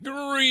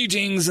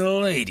Greetings,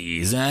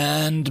 ladies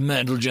and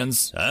gentlemen,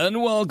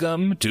 and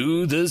welcome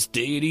to this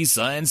daily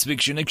science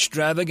fiction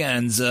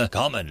extravaganza,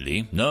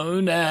 commonly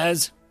known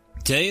as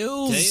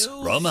Tales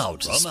from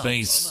Outer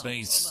Space.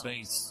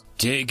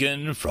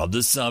 Taken from the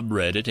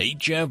subreddit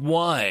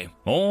HFY.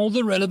 All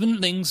the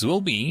relevant links will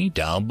be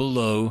down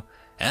below.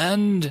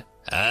 And,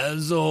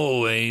 as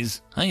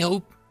always, I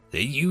hope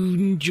that you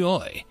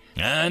enjoy.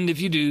 And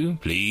if you do,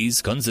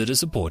 please consider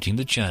supporting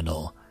the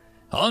channel.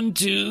 On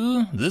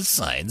to the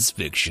science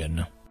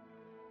fiction.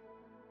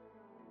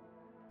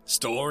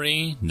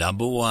 Story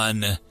number 1.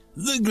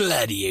 The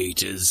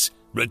Gladiators,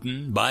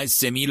 written by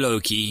Semi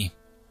Loki.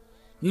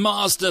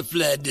 Master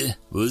Fled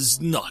was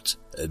not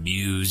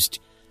amused.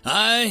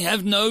 I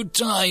have no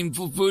time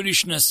for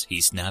foolishness, he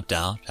snapped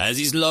out, as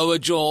his lower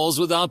jaws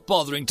without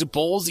bothering to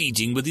pause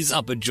eating with his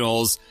upper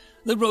jaws.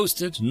 The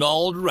roasted,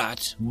 gnarled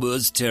rat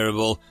was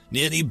terrible,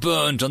 nearly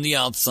burnt on the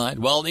outside,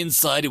 while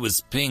inside it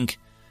was pink.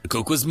 The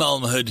cook was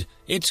Malmhood.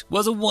 It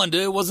was a wonder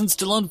it wasn't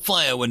still on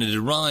fire when it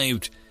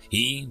arrived.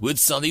 He would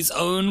sell his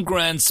own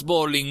grand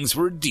spoilings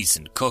for a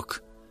decent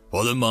cook.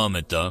 For the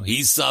moment, though,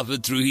 he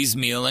suffered through his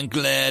meal and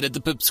glared at the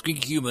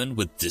pipsqueak human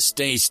with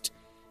distaste.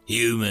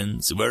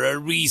 Humans were a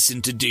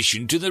recent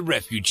addition to the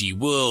refugee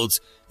worlds.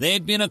 They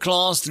had been a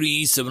Class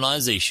 3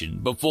 civilization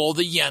before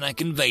the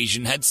Yannick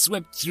invasion had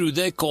swept through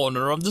their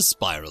corner of the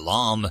spiral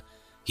arm.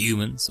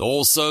 Humans,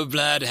 also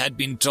Vlad had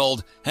been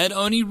told, had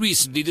only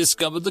recently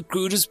discovered the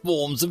crudest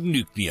forms of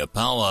nuclear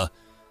power.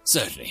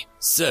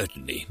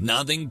 Certainly,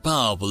 nothing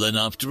powerful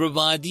enough to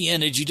provide the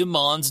energy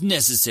demands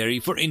necessary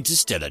for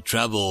interstellar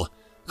travel.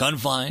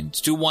 Confined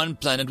to one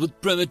planet with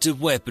primitive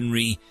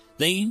weaponry,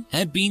 they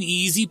had been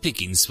easy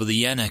pickings for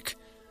the Yannick.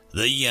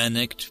 The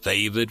Yannick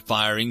favored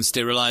firing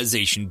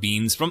sterilization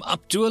beams from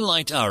up to a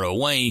light hour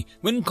away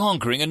when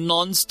conquering a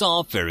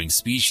non-star-faring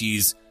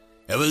species.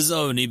 It was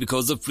only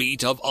because a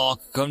fleet of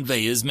arc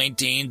conveyors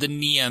maintained the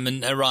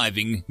Niamen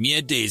arriving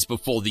mere days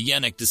before the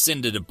Yannick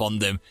descended upon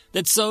them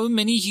that so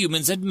many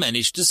humans had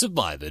managed to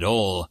survive at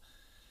all.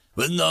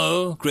 With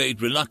no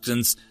great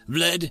reluctance,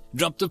 Vlad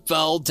dropped a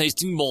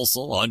foul-tasting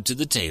morsel onto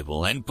the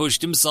table and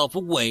pushed himself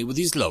away with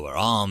his lower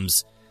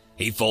arms.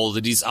 He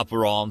folded his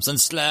upper arms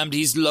and slammed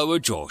his lower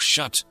jaw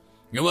shut.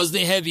 It was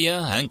the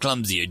heavier and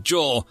clumsier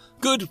jaw,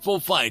 good for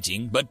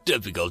fighting but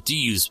difficult to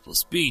use for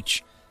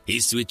speech. He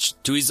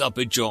switched to his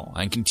upper jaw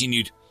and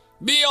continued.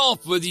 "Be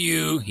off with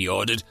you," he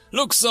ordered.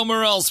 "Look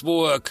somewhere else for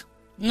work."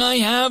 "I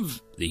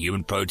have," the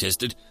human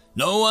protested.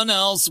 "No one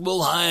else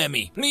will hire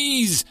me.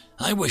 Please,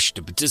 I wish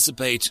to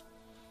participate."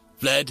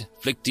 Vlad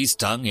flicked his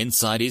tongue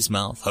inside his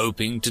mouth,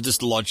 hoping to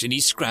dislodge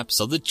any scraps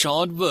of the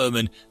charred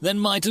vermin that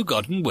might have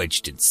gotten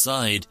wedged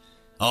inside.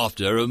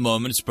 After a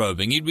moment's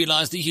probing, he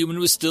realized the human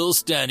was still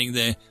standing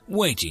there,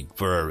 waiting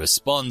for a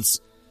response.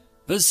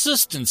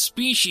 Persistent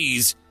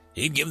species,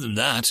 he'd give them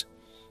that.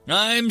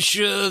 "I'm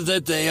sure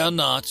that they are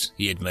not,"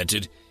 he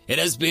admitted. "It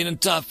has been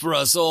tough for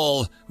us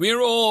all. We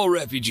are all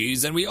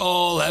refugees and we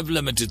all have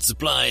limited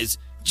supplies.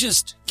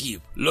 Just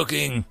keep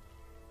looking."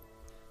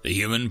 The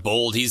human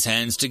balled his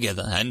hands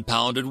together and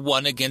pounded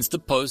one against the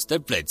post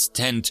at Vlad's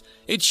tent.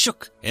 It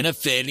shook in a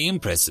fairly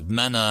impressive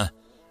manner.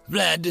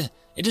 Vlad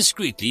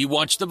discreetly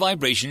watched the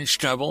vibrations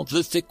travel to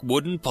the thick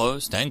wooden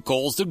post and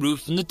caused the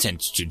roof and the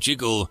tent to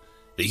jiggle.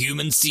 The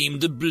human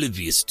seemed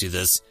oblivious to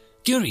this.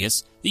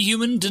 Curious, the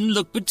human didn't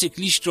look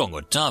particularly strong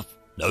or tough.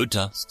 No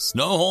tusks,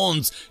 no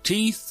horns,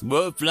 teeth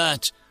were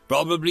flat,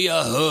 probably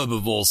a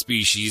herbivore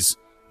species.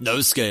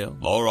 No scale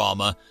or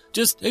armor,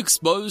 just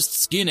exposed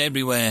skin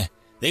everywhere.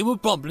 They were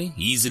probably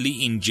easily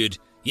injured,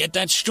 yet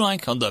that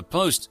strike on the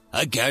post,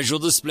 a casual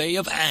display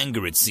of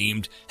anger it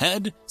seemed,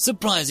 had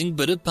surprising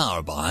bit of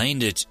power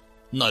behind it.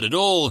 Not at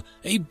all,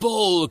 a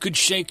bull could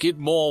shake it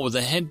more with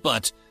a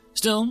headbutt.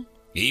 Still,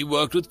 he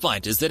worked with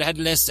fighters that had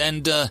less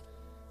and, what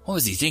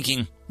was he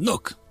thinking?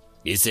 "Look,"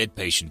 he said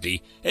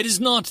patiently, "it is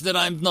not that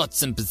I'm not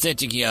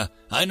sympathetic here.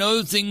 I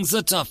know things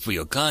are tough for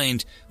your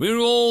kind. We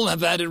all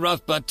have had it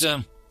rough, but,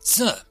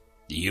 Sir,"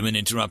 the human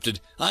interrupted,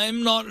 "I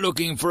am not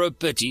looking for a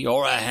pity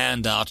or a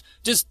handout,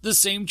 just the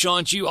same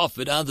chance you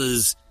offered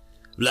others."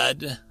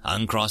 Vlad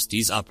uncrossed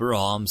his upper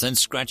arms and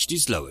scratched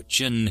his lower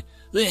chin.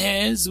 The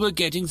hairs were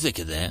getting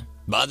thicker there.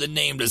 By the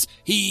nameless,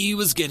 he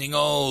was getting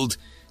old.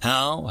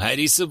 How had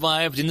he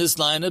survived in this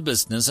line of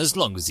business as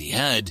long as he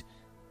had?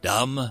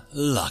 Dumb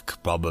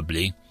luck,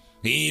 probably.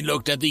 He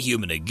looked at the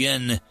human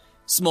again.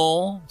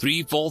 Small,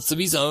 3/4 of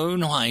his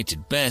own height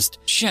at best,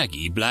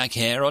 shaggy black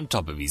hair on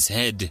top of his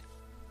head.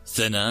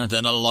 Thinner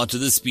than a lot of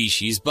the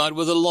species, but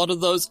with a lot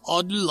of those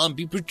odd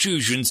lumpy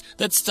protrusions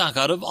that stuck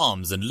out of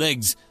arms and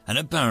legs, and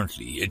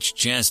apparently its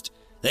chest.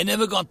 They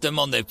never got them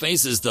on their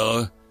faces,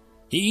 though.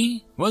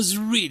 He was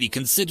really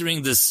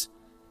considering this.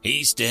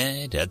 He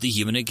stared at the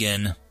human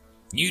again.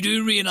 "You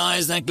do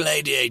realize that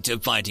gladiator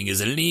fighting is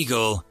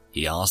illegal?"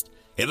 he asked.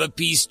 "If a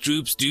peace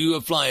troops do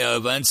a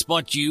flyover and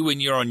spot you when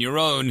you're on your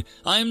own,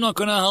 I'm not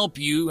going to help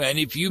you, and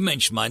if you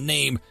mention my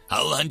name,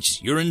 I'll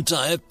hunt your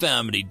entire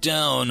family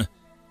down."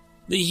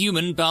 The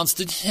human bounced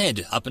its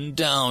head up and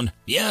down.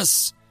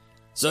 "Yes."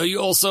 So you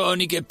also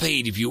only get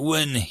paid if you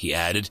win, he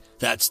added.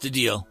 That's the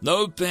deal.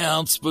 No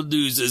payouts for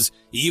losers.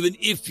 Even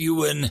if you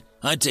win,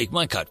 I take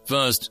my cut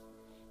first.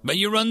 But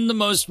you run the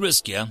most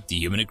risk here, the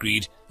human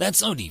agreed.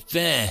 That's only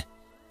fair.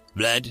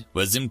 Vlad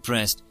was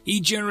impressed.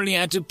 He generally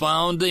had to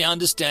pound the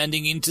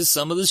understanding into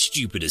some of the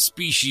stupidest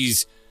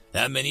species.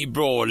 That many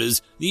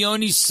brawlers, they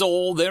only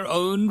saw their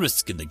own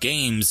risk in the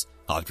games.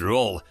 After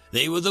all,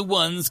 they were the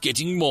ones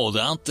getting mauled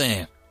out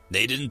there.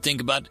 They didn't think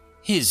about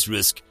his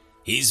risk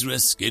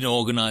in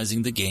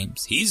organizing the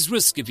games, his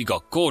risk if he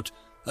got caught.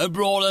 A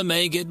brawler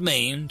may get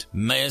maimed,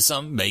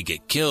 some may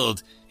get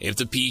killed. If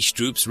the peace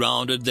troops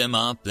rounded them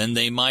up, then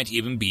they might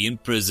even be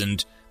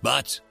imprisoned.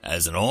 But,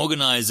 as an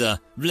organizer,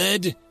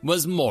 Vlad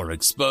was more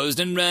exposed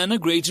and ran a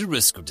greater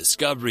risk of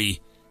discovery.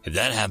 If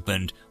that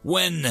happened,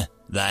 when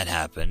that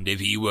happened,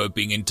 if he were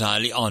being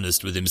entirely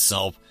honest with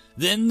himself,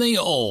 then they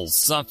all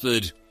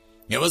suffered.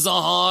 It was a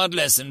hard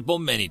lesson for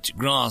many to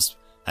grasp.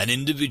 An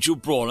individual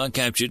brawler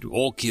captured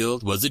or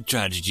killed was a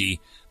tragedy,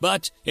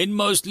 but it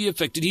mostly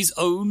affected his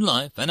own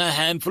life and a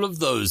handful of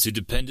those who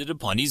depended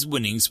upon his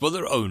winnings for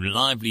their own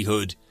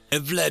livelihood.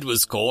 If Vlad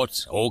was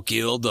caught or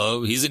killed,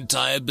 though, his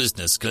entire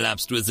business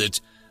collapsed with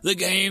it. The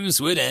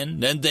games would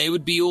end and they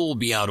would all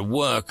be out of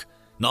work.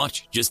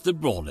 Not just the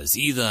brawlers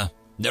either.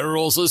 There are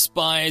also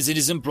spies in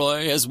his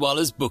employ, as well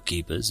as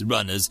bookkeepers,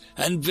 runners,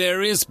 and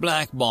various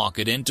black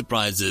market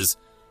enterprises.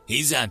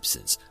 His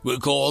absence will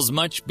cause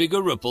much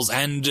bigger ripples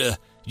and,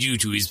 due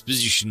to his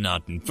position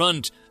out in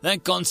front,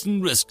 that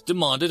constant risk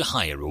demanded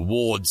higher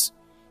rewards.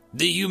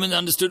 The human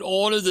understood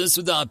all of this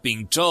without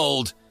being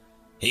told.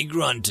 He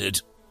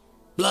grunted.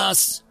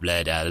 Plus,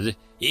 Vlad added,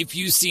 if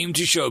you seem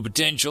to show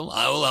potential,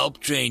 I will help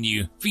train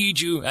you, feed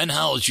you, and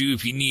house you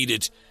if you need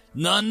it.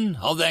 None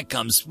of that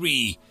comes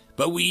free,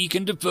 but we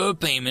can defer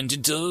payment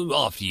until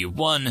after you've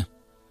won.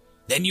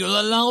 Then you'll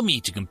allow me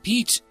to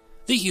compete?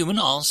 The human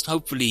asked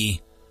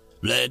hopefully.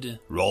 Vlad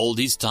rolled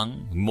his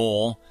tongue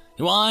more.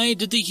 Why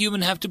did the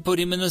human have to put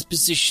him in this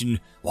position?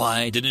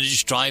 Why didn't he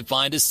just try to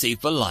find a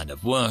safer line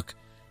of work?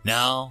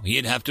 Now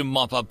he'd have to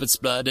mop up its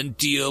blood and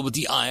deal with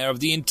the ire of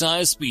the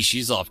entire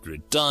species after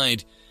it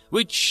died,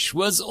 which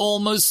was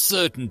almost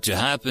certain to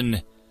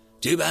happen.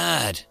 Too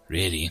bad,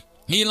 really.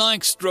 He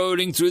liked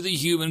strolling through the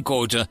human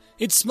quarter.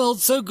 It smelled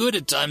so good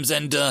at times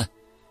and,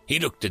 he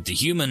looked at the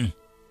human.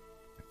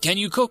 Can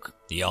you cook?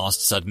 He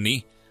asked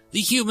suddenly.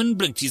 The human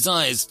blinked his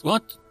eyes.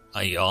 What?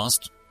 I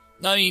asked.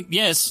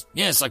 Yes,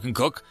 I can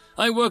cook.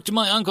 I worked in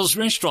my uncle's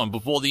restaurant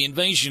before the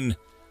invasion.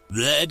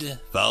 Vlad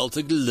felt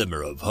a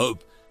glimmer of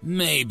hope.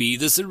 Maybe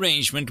this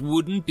arrangement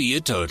wouldn't be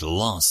a total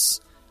loss.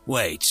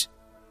 Wait.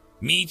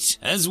 Meat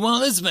as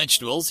well as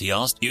vegetables, he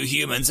asked. You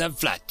humans have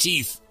flat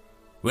teeth.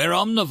 We're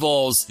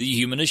omnivores, the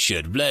human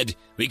assured Vlad.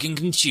 We can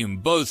consume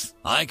both.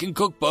 I can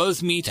cook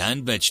both meat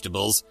and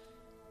vegetables.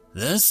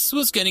 This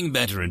was getting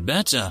better and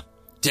better.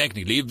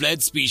 Technically,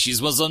 Vlad's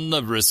species was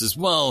omnivorous as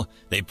well.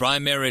 They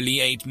primarily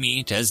ate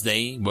meat as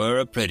they were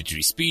a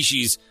predatory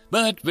species,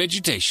 but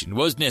vegetation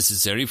was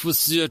necessary for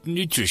certain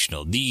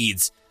nutritional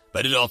needs,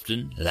 but it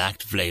often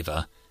lacked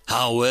flavor.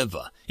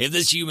 However, if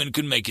this human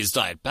could make his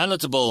diet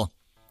palatable...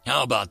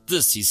 How about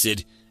this, he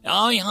said.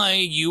 I hire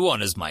you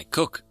on as my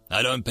cook.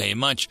 I don't pay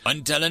much,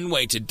 until and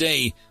wait a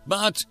day,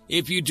 but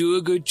if you do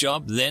a good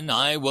job, then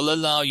I will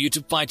allow you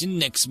to fight in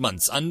next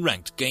month's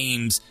unranked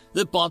games.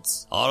 The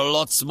pots are a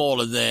lot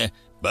smaller there,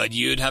 but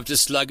you'd have to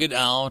slug it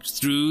out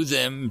through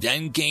them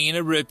and gain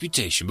a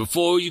reputation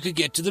before you could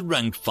get to the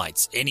ranked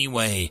fights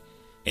anyway.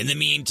 In the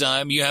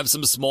meantime, you have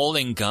some small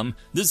income.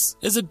 This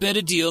is a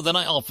better deal than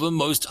I offer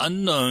most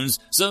unknowns,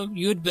 so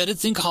you'd better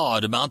think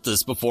hard about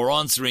this before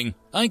answering.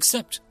 I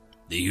accept,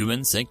 the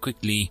human said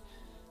quickly.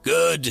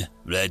 Good,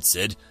 Vlad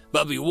said,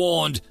 but be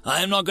warned,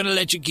 I am not going to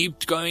let you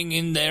keep going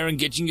in there and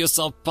getting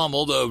yourself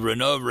pummeled over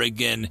and over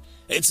again.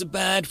 It's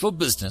bad for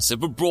business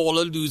if a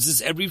brawler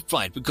loses every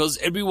fight because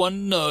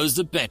everyone knows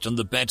the bet on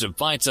the better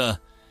fighter.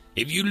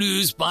 If you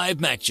lose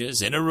 5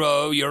 matches in a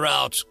row, you're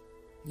out.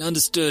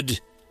 Understood.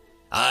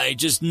 I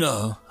just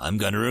know I'm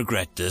going to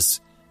regret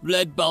this.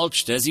 Vlad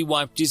belched as he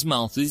wiped his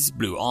mouth with his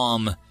blue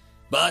arm.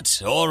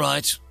 But, all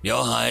right,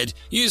 you're hired.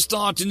 You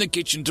start in the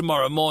kitchen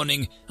tomorrow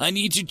morning. I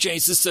need to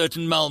chase a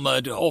certain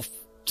Malmud off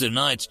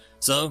tonight,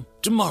 so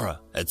tomorrow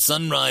at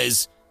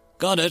sunrise.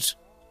 Got it?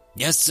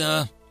 Yes,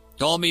 sir.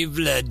 Call me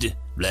Vlad,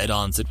 Vlad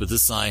answered with a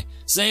sigh.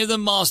 Save the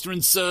master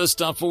and sir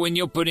stuff for when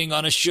you're putting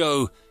on a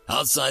show.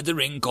 Outside the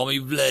ring, call me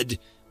Vlad.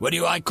 What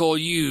do I call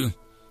you?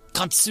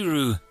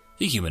 Katsuru,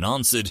 the human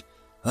answered.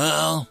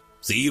 Well,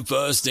 see you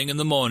first thing in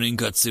the morning,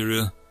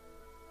 Katsuru.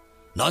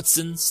 Not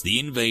since the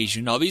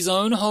invasion of his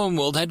own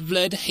homeworld had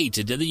Vlad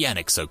hated the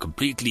Yannick so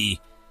completely.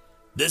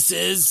 This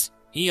is?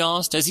 He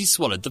asked as he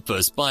swallowed the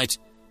first bite.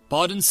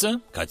 Pardon, sir?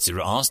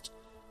 Katsuru asked.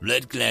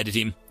 Vlad glared at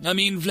him.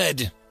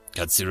 Vlad.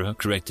 Katsuru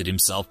corrected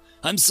himself.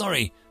 I'm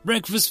sorry,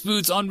 breakfast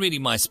foods aren't really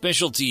my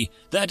specialty.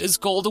 That is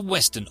called a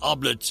Western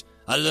omelet.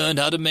 I learned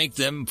how to make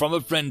them from a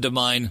friend of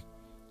mine.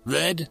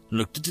 Vlad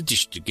looked at the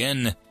dish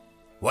again.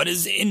 What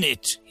is in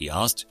it? He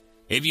asked.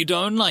 If you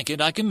don't like it,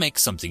 I can make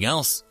something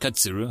else,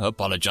 Katsuru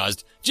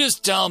apologized.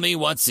 Just tell me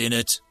what's in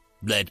it.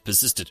 Bled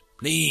persisted.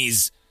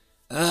 Please.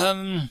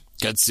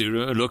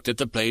 Katsuro looked at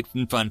the plate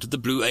in front of the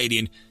blue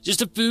alien.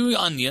 Just a few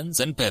onions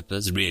and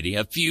peppers, really,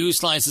 a few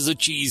slices of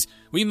cheese.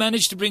 We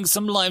managed to bring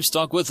some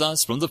livestock with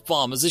us from the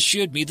farmers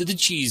assured me that the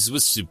cheese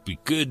was super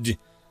good.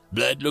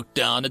 Bled looked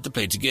down at the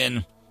plate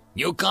again.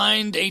 Your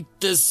kind ate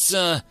this,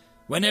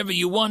 whenever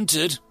you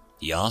wanted?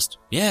 He asked.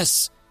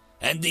 Yes.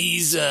 And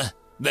these,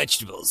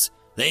 vegetables,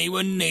 they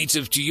were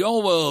native to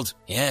your world?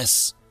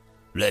 Yes.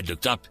 Bled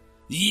looked up.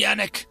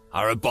 Yannick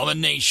are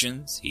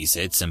abominations, he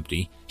said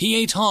simply. He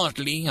ate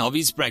heartily of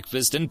his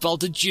breakfast and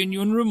felt a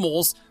genuine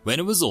remorse when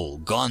it was all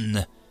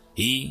gone.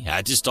 He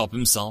had to stop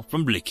himself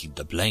from licking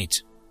the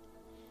plate.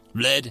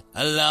 Bled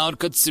allowed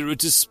Katsuro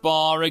to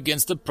spar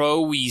against the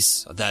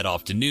pro-Whis that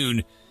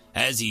afternoon.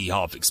 As he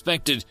half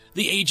expected,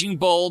 the aging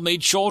Bol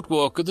made short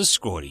work of the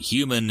scrawny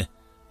human.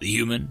 The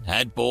human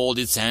had balled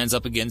its hands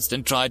up against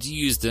and tried to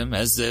use them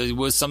as they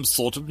were some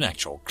sort of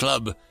natural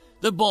club.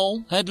 The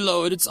Bol had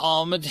lowered its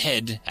armored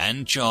head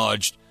and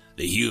charged.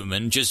 The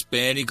human just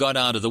barely got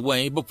out of the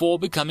way before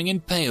becoming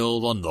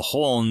impaled on the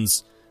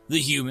horns. The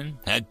human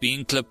had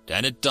been clipped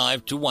and had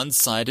dived to one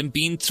side and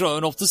been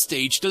thrown off the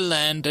stage to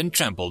land and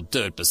trampled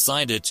dirt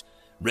beside it.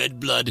 Red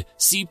blood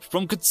seeped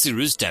from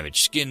Katsuru's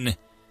damaged skin.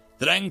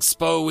 Thanks,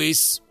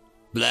 Powys,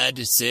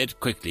 Bled said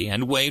quickly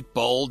and waved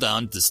Bol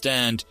down to the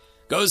stand.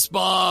 Go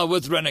spar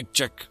with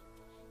Renekchik.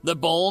 The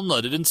Bol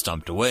nodded and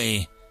stomped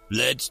away.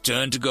 Bled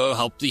turned to go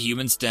help the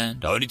human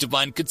stand, only to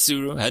find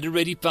Katsuro had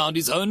already found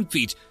his own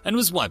feet and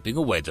was wiping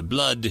away the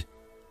blood.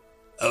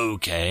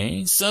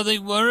 Okay, so they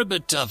were a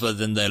bit tougher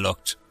than they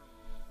looked.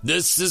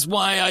 This is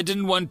why I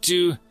didn't want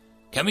to...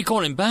 Can we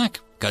call him back?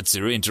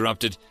 Katsuro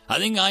interrupted. I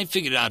think I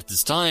figured it out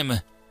this time.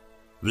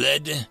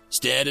 Bled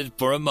stared at it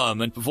for a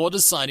moment before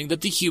deciding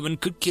that the human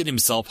could kill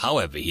himself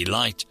however he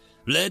liked.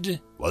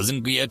 Bled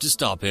wasn't here to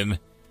stop him.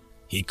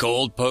 He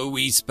called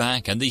Powys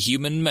back and the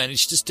human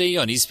managed to stay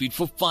on his feet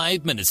for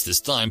 5 minutes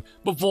this time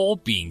before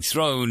being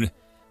thrown.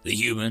 The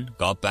human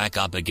got back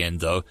up again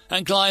though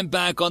and climbed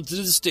back onto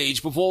the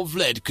stage before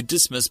Bled could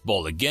dismiss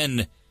Bol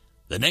again.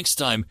 The next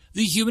time,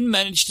 the human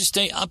managed to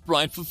stay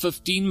upright for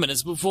 15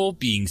 minutes before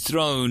being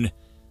thrown.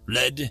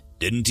 Bled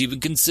didn't even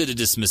consider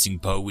dismissing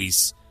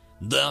Powys.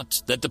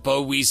 That the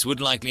Powys would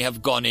likely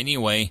have gone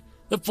anyway.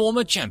 The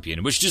former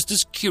champion was just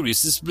as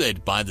curious as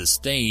Bled by the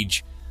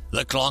stage.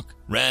 The clock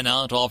ran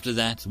out after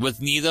that, with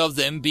neither of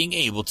them being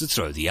able to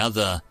throw the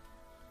other.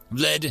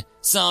 Bled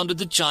sounded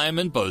the chime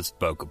and both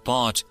broke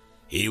apart.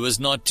 He was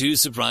not too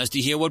surprised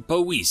to hear what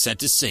Powys had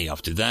to say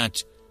after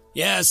that.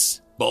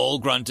 Yes, Bol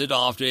grunted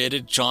after it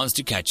had a chance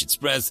to catch its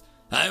breath.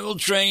 I will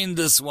train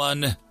this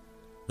one.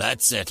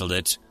 That settled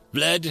it.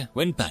 Bled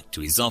went back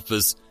to his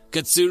office.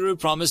 Katsuro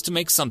promised to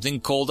make something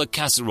called a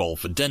casserole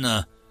for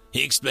dinner.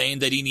 He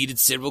explained that he needed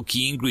several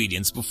key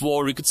ingredients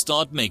before he could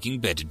start making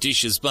better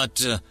dishes,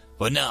 but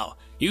for now,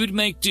 he would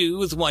make do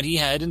with what he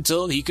had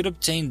until he could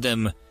obtain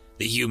them.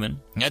 The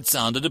human had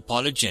sounded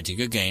apologetic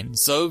again,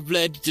 so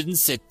Bled didn't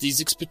set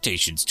these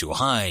expectations too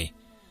high.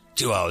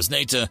 2 hours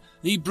later,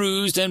 the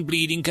bruised and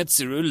bleeding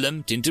Katsuro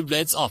limped into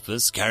Bled's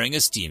office carrying a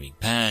steaming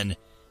pan.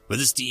 With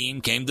the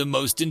steam came the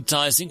most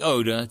enticing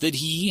odor that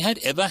he had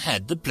ever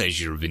had the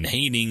pleasure of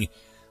inhaling.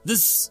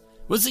 This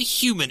was a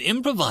human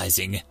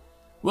improvising.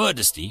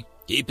 Wordlessly,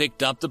 he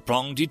picked up the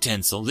pronged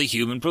utensil the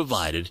human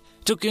provided,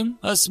 took him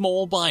a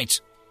small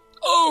bite.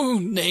 Oh,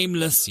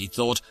 nameless, he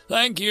thought.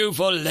 Thank you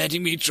for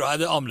letting me try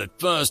the omelette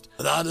first.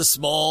 Without a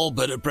small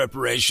bit of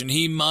preparation,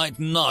 he might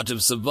not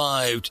have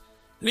survived.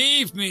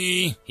 Leave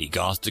me, he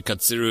gasped to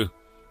Katsuro.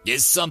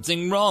 Is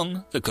something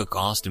wrong? The cook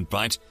asked in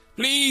fright.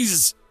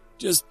 Please,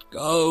 just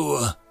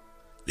go.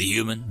 The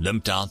human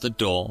limped out the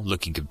door,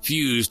 looking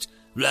confused.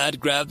 Vlad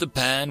grabbed the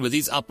pan with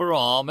his upper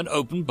arm and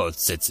opened both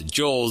sets of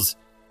jaws.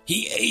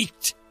 He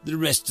ached the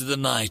rest of the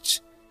night.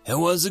 It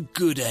was a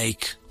good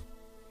ache.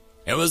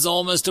 It was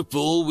almost a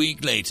full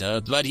week later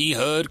that he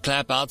heard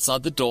clap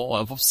outside the door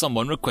of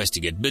someone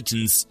requesting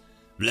admittance.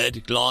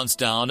 Bled glanced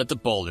down at the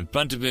bowl in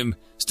front of him,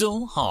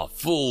 still half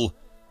full.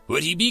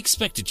 Would he be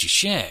expected to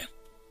share?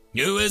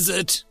 Who is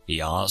it?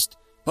 He asked.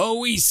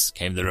 Powys,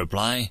 came the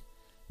reply.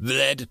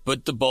 Bled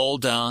put the bowl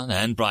down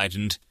and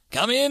brightened.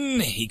 Come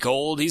in, he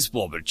called his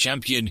former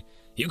champion.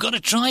 You've got to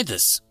try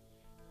this.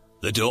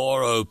 The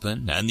door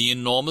opened and the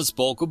enormous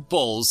bulk of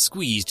Bol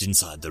squeezed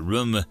inside the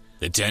room.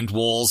 The tent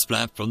walls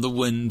flapped from the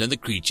wind and the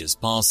creatures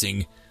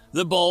passing.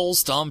 The Bol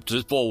stomped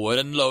forward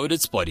and lowered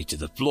its body to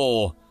the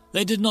floor.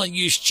 They did not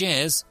use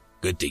chairs.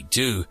 Good thing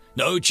too.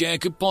 No chair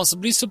could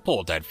possibly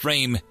support that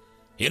frame.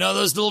 You know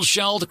those little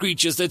shelled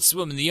creatures that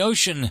swim in the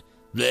ocean?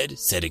 Bled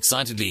said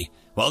excitedly,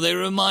 while they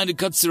reminded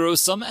Katsuro of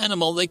some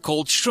animal they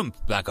called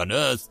shrimp back on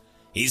Earth.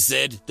 He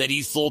said that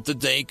he thought that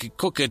they could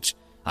cook it.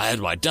 I had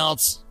my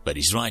doubts, but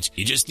he's right.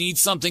 You just need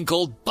something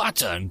called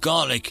butter and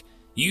garlic.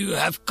 You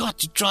have got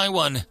to try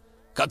one.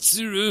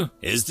 Katsuro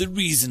is the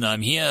reason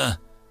I'm here.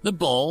 The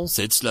Bol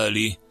said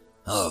slowly.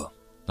 Oh,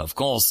 of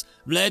course.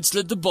 Bled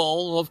slid the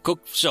bowl of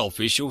cooked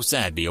shellfish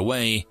sadly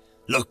away.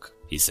 Look,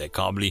 he said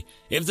calmly,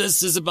 if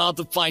this is about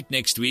the fight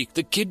next week,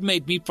 the kid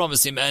made me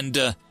promise him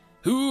and,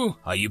 Who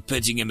are you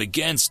pitting him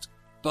against?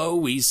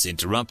 Bowies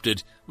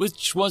interrupted,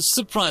 which was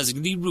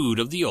surprisingly rude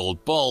of the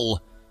old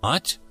bull.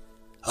 What?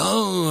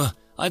 Oh,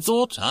 I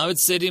thought I would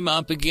set him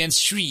up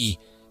against Shri.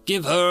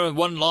 Give her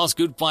one last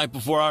good fight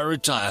before I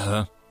retire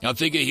her. I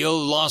figure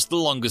he'll last the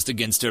longest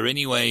against her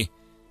anyway.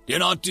 Do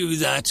not do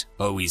that,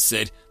 Bowies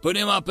said. Put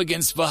him up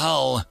against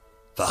Vahal.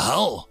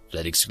 Vahal?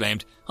 Fled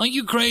exclaimed. Are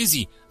you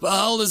crazy?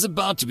 Vahal is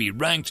about to be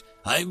ranked.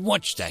 I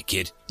watched that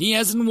kid. He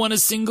hasn't won a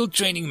single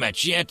training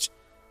match yet.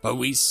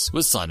 Bowies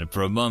was silent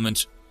for a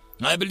moment.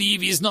 I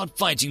believe he is not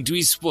fighting to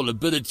his full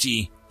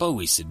ability,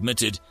 Bowies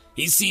admitted.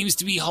 He seems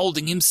to be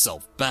holding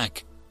himself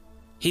back.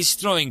 He's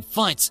throwing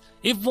fights.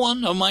 If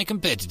one of my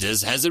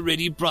competitors has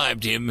already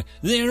bribed him,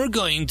 they're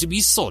going to be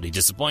sorely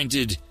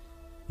disappointed.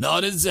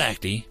 Not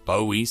exactly,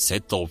 Bowies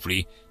said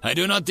thoughtfully. I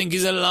do not think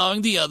he's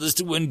allowing the others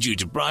to win due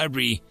to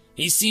bribery.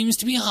 He seems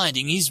to be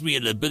hiding his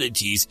real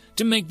abilities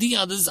to make the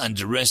others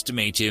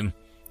underestimate him.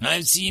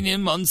 I've seen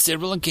him on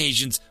several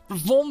occasions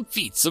perform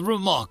feats of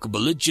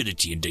remarkable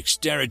agility and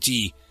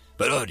dexterity,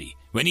 but only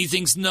when he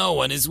thinks no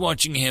one is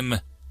watching him.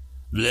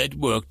 Bled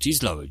worked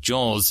his lower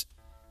jaws.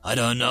 I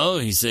don't know,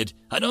 he said.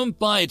 I don't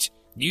buy it.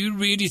 You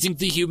really think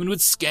the human would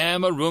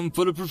scam a room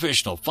full of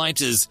professional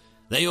fighters?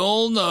 They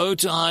all know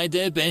to hide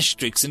their best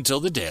tricks until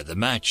the day of the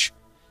match.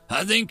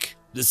 I think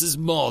this is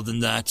more than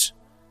that,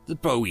 the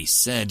Bowies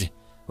said.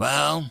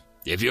 Well,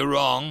 if you're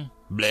wrong,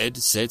 Bled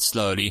said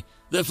slowly,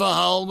 the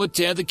Vahal would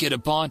tear the kid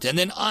apart and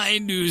then I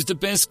lose the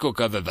best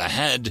cook I've ever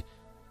had.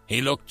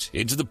 He looked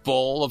into the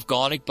bowl of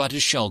garlic butter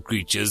shell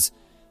creatures.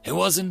 It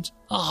wasn't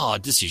a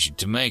hard decision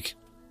to make.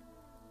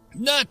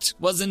 That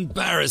was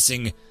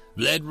embarrassing,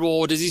 Bled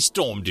roared as he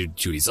stormed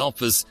into his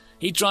office.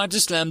 He tried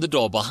to slam the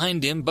door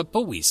behind him, but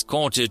Bowies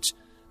caught it.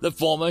 The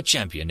former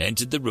champion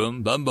entered the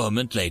room a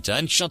moment later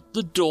and shut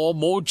the door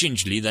more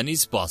gingerly than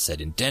his boss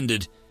had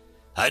intended.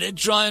 I did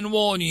try and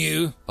warn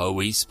you,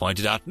 Bowies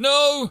pointed out.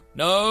 No,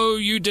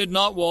 you did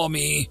not warn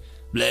me,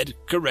 Bled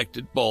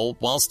corrected Bull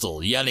while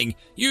still yelling.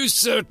 You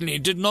certainly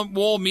did not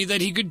warn me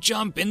that he could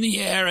jump in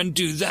the air and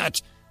do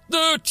that.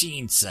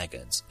 13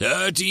 seconds.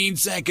 13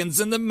 seconds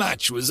and the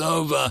match was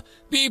over.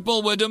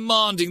 People were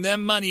demanding their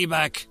money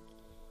back.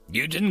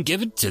 You didn't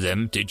give it to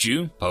them, did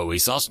you?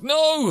 Bowies asked.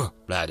 No,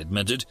 Bled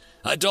admitted.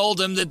 I told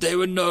them that there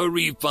were no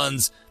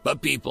refunds,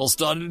 but people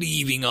started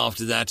leaving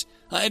after that.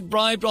 I had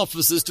bribed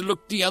officers to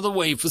look the other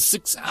way for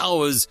 6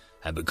 hours,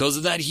 and because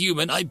of that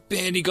human, I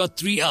barely got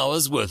 3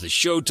 hours worth of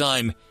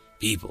showtime.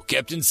 People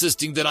kept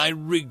insisting that I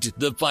rigged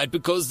the fight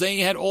because they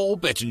had all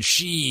bet on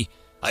she.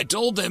 I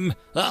told them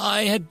that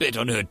I had bet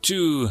on her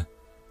too.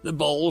 The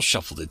bowl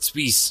shuffled its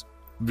piece.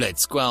 Bled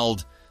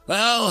squalled.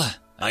 Well,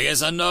 I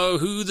guess I know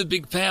who the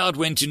big payout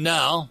went to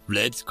now,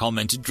 Bled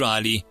commented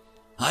dryly.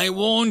 I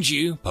warned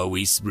you,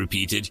 Bowies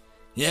repeated.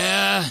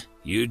 Yeah,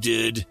 you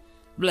did,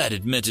 Bled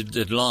admitted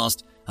at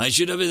last. I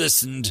should have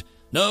listened.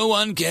 No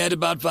one cared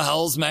about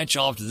Vahal's match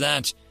after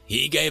that.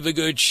 He gave a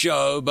good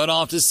show, but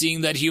after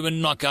seeing that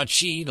human knock out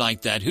she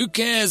like that, who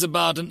cares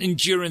about an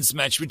endurance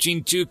match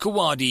between two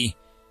Kawadi?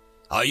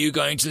 Are you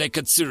going to let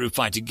Katsuru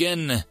fight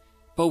again?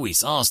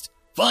 Bowies asked.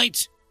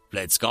 Fight?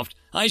 Bled scoffed.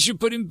 I should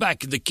put him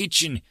back in the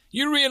kitchen.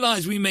 You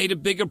realize we made a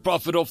bigger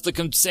profit off the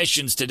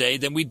concessions today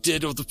than we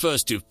did of the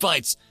first two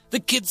fights. The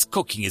kid's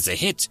cooking is a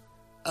hit.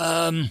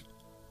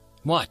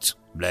 What?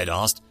 Bled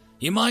asked.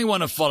 You might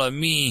want to follow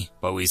me,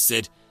 Bowies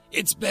said.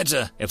 It's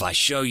better if I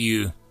show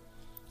you.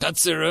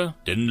 Katsuru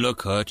didn't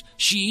look hurt.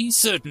 She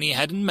certainly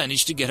hadn't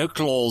managed to get her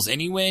claws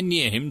anywhere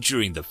near him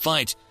during the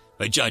fight.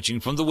 But judging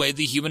from the way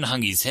the human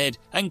hung his head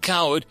and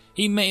cowered,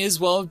 he may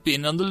as well have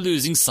been on the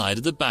losing side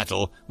of the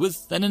battle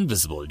with an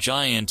invisible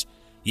giant.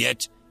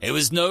 Yet, it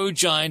was no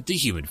giant the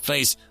human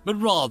faced,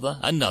 but rather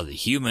another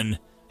human.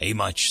 A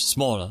much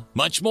smaller,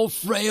 much more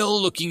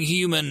frail-looking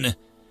human.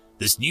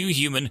 This new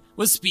human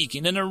was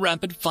speaking in a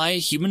rapid-fire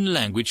human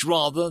language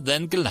rather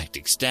than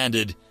galactic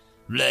standard.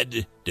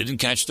 Bled didn't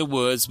catch the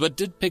words, but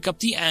did pick up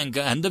the anger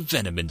and the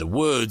venom in the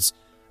words.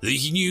 The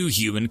new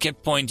human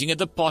kept pointing at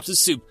the pot of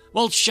soup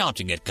while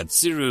shouting at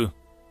Katsuru.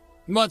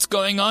 What's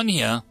going on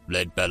here?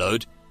 Bled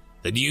bellowed.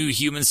 The new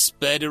human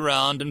sped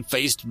around and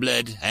faced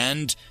Bled,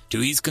 and,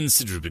 to his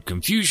considerable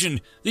confusion,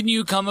 the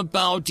newcomer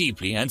bowed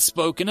deeply and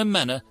spoke in a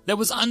manner that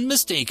was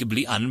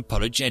unmistakably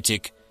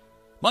unapologetic.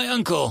 My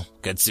uncle,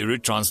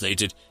 Katsuru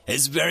translated,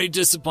 is very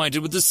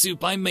disappointed with the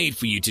soup I made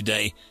for you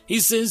today. He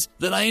says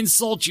that I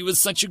insult you with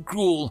such a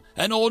gruel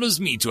and orders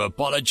me to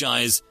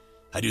apologize.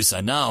 I do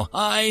so now.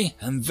 I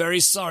am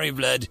very sorry,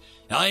 Bled.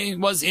 I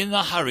was in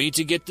a hurry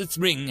to get the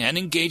ring and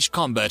engage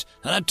combat,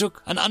 and I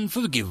took an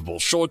unforgivable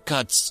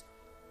shortcut.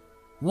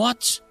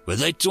 What were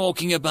they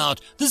talking about?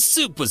 The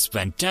soup was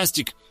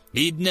fantastic.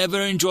 He'd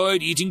never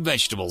enjoyed eating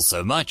vegetables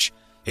so much.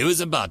 He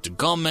was about to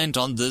comment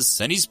on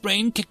this, and his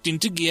brain kicked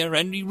into gear,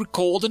 and he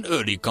recalled an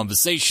early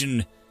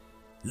conversation.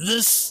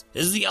 This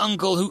is the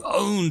uncle who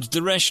owned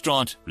the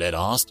restaurant, Bled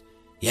asked.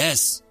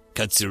 Yes,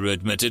 Katsuru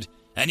admitted,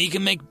 and he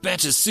can make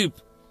better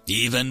soup.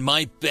 Even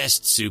my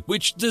best soup,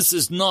 which this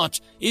is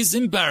not, is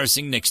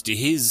embarrassing next to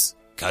his,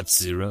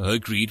 Katsuru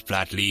agreed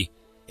flatly.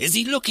 Is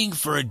he looking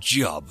for a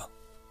job?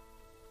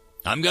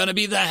 I'm going to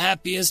be the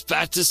happiest,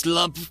 fattest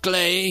lump of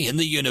clay in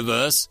the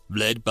universe,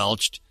 Vlad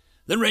belched.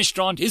 The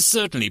restaurant is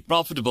certainly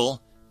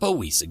profitable,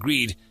 Powys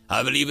agreed.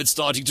 I believe it's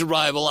starting to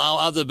rival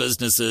our other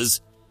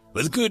businesses.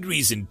 With good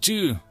reason,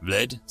 too,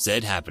 Vlad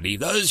said happily.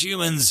 Those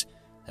humans,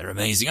 they're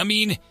amazing. I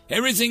mean,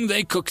 everything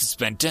they cook is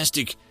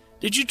fantastic.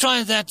 Did you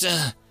try that,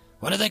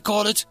 what do they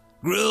call it?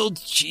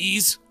 Grilled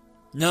cheese?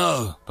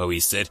 No,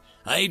 Powys said.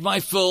 I ate my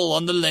fill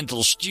on the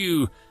lentil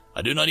stew.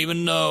 I do not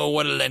even know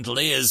what a lentil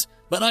is,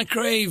 but I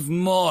crave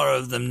more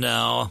of them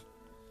now.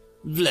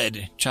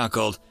 Vlad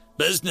chuckled.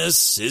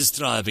 Business is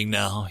thriving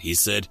now, he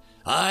said.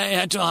 I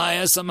had to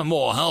hire some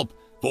more help.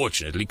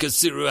 Fortunately,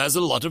 Katsuru has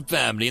a lot of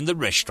family in the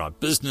restaurant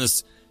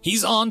business.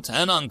 His aunt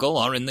and uncle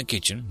are in the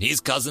kitchen. His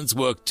cousins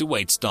work to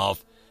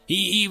waitstaff. He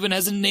even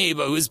has a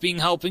neighbor who has been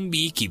helping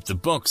me keep the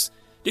books.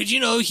 Did you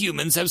know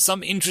humans have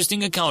some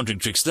interesting accounting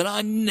tricks that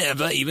I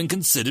never even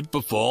considered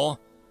before?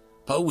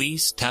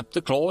 Powys tapped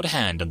the clawed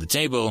hand on the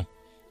table.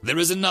 There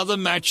is another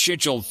match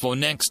scheduled for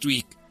next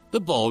week,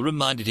 the ball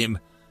reminded him.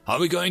 Are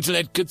we going to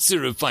let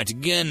Katsuru fight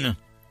again?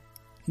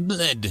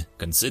 Vlad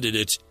considered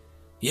it.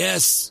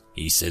 Yes,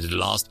 he said at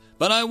last,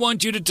 but I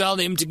want you to tell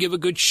him to give a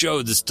good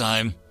show this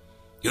time.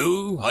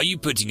 Who are you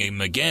putting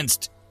him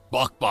against?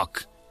 Bok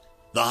Bok.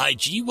 The High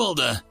G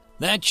Welder.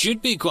 That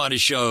should be quite a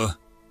show.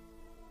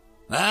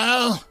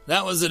 Well,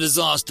 that was a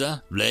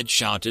disaster, Vlad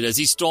shouted as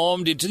he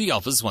stormed into the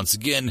office once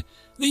again.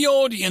 The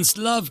audience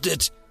loved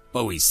it,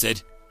 Powys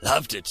said.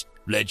 Loved it,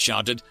 Vlad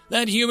shouted.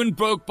 That human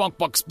broke Bok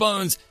Bok's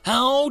bones.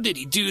 How did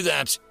he do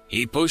that?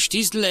 He pushed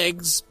his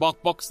legs,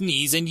 Bok Bok's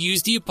knees, and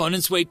used the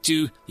opponent's weight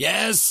to...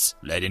 Yes,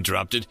 Vlad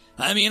interrupted.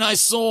 I mean, I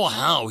saw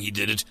how he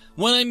did it.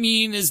 What I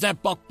mean is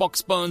that Bok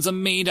Bok's bones are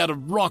made out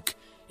of rock.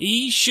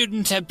 He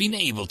shouldn't have been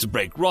able to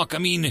break rock. I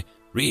mean,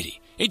 really,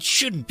 it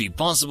shouldn't be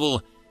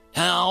possible.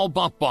 How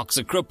Bok Bok's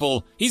a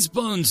cripple. His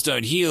bones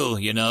don't heal,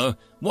 you know.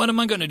 What am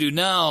I going to do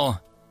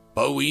now?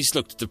 Powys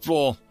looked at the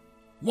floor.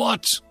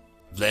 What?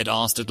 Vlad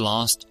asked at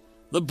last.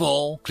 The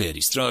ball cleared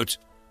his throat.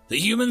 The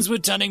humans were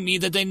telling me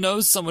that they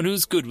know someone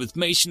who's good with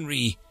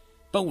masonry.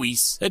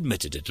 Powys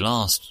admitted at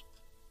last.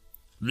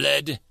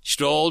 Vlad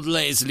strolled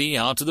lazily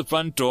out to the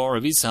front door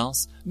of his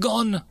house.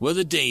 Gone were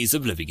the days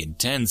of living in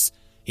tents.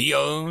 He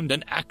owned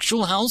an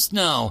actual house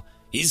now.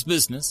 His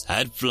business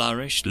had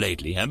flourished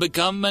lately and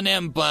become an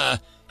empire.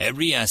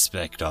 Every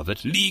aspect of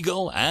it,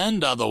 legal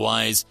and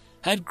otherwise,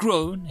 had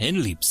grown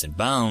in leaps and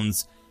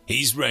bounds.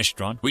 His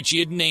restaurant, which he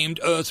had named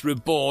Earth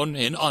Reborn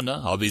in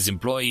honor of his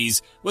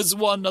employees, was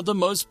one of the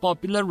most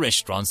popular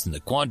restaurants in the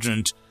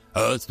quadrant.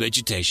 Earth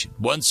vegetation,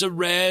 once a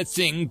rare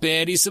thing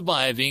barely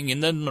surviving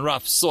in the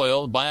rough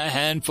soil by a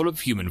handful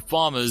of human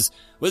farmers,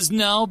 was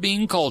now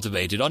being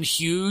cultivated on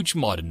huge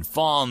modern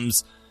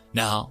farms.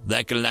 Now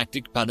that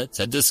galactic palates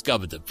had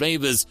discovered the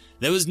flavors,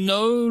 there was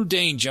no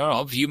danger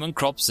of human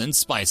crops and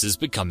spices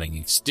becoming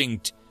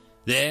extinct.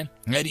 There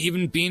had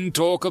even been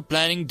talk of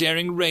planning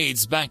daring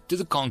raids back to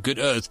the conquered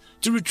Earth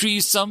to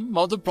retrieve some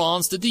of the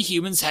plants that the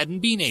humans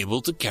hadn't been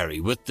able to carry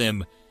with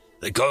them.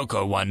 The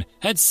cocoa one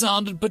had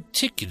sounded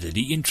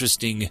particularly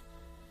interesting.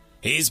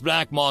 His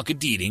black market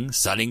dealing,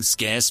 selling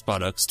scarce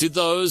products to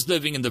those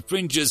living in the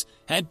fringes,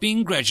 had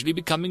been gradually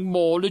becoming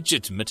more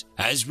legitimate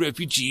as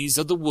refugees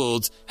of the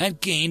worlds had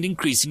gained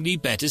increasingly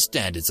better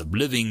standards of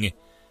living.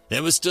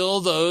 There were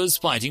still those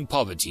fighting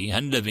poverty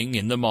and living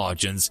in the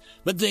margins,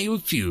 but they were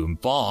few and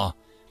far.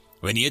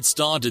 When he had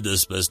started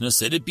this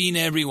business, it had been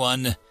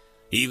everyone.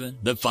 Even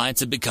the fights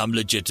had become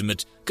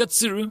legitimate.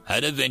 Katsuru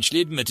had eventually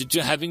admitted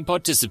to having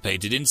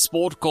participated in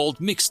sport called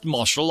mixed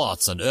martial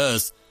arts on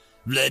Earth.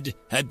 Vlad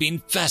had been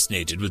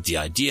fascinated with the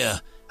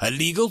idea, a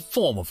legal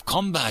form of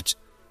combat.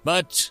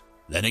 But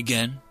then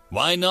again,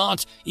 why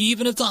not,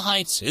 even at the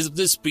height of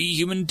this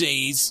pre-human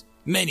days?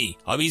 Many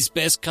of his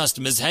best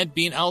customers had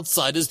been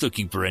outsiders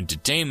looking for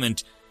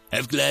entertainment.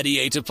 If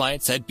gladiator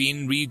fights had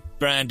been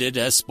rebranded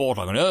as sport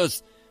on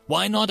Earth,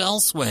 why not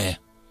elsewhere?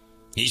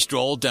 He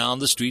strolled down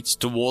the streets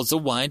towards a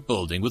wide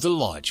building with a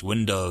large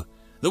window.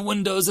 The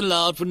windows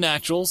allowed for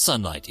natural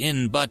sunlight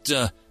in, but,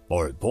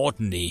 more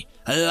importantly,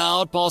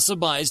 allowed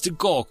passerbys to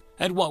gawk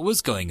at what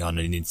was going on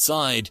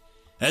inside.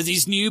 As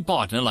his new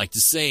partner liked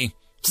to say,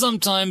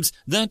 sometimes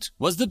that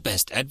was the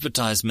best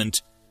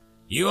advertisement.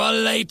 You are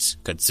late,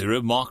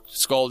 Katsuru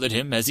scolded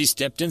him as he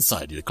stepped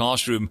inside the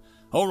classroom,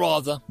 or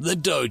rather, the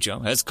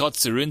dojo, as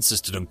Katsuru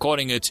insisted on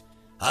calling it.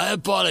 I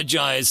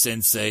apologize,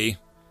 Sensei,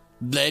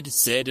 Vlad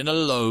said in a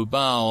low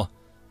bow.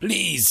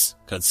 Please,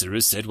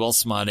 Katsuru said while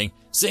smiling,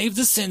 save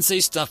the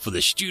Sensei stuff for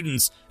the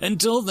students.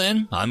 Until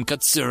then, I'm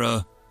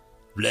Katsuru.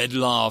 Vlad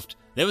laughed.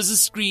 There was a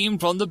scream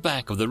from the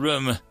back of the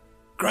room.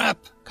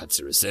 Crap,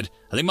 Katsuru said.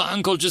 I think my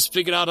uncle just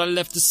figured out I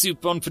left the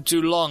soup on for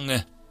too long.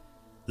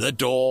 The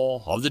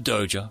door of the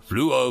dojo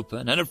flew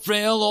open, and a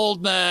frail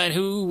old man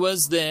who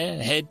was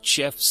their head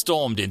chef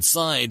stormed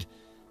inside.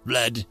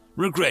 Vlad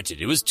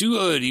regretted it was too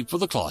early for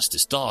the class to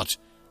start.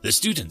 The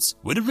students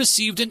would have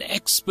received an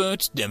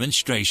expert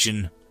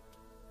demonstration.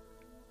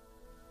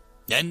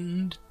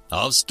 End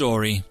of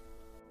story.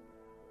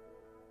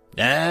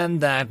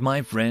 And that,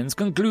 my friends,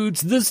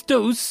 concludes this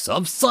dose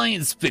of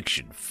science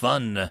fiction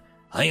fun.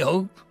 I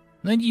hope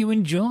that you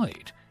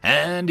enjoyed.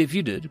 And if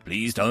you did,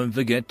 please don't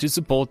forget to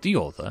support the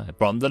author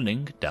from the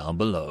link down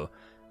below.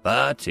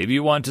 But if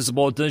you want to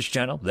support this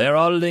channel, there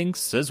are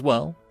links as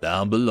well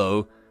down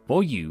below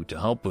for you to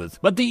help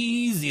with. But the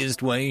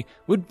easiest way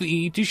would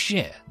be to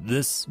share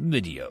this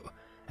video.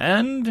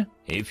 And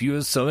if you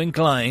are so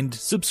inclined,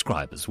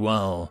 subscribe as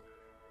well.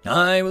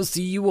 I will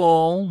see you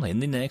all in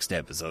the next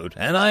episode,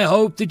 and I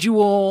hope that you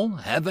all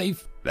have a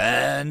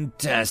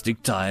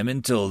fantastic time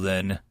until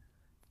then.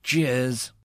 Cheers.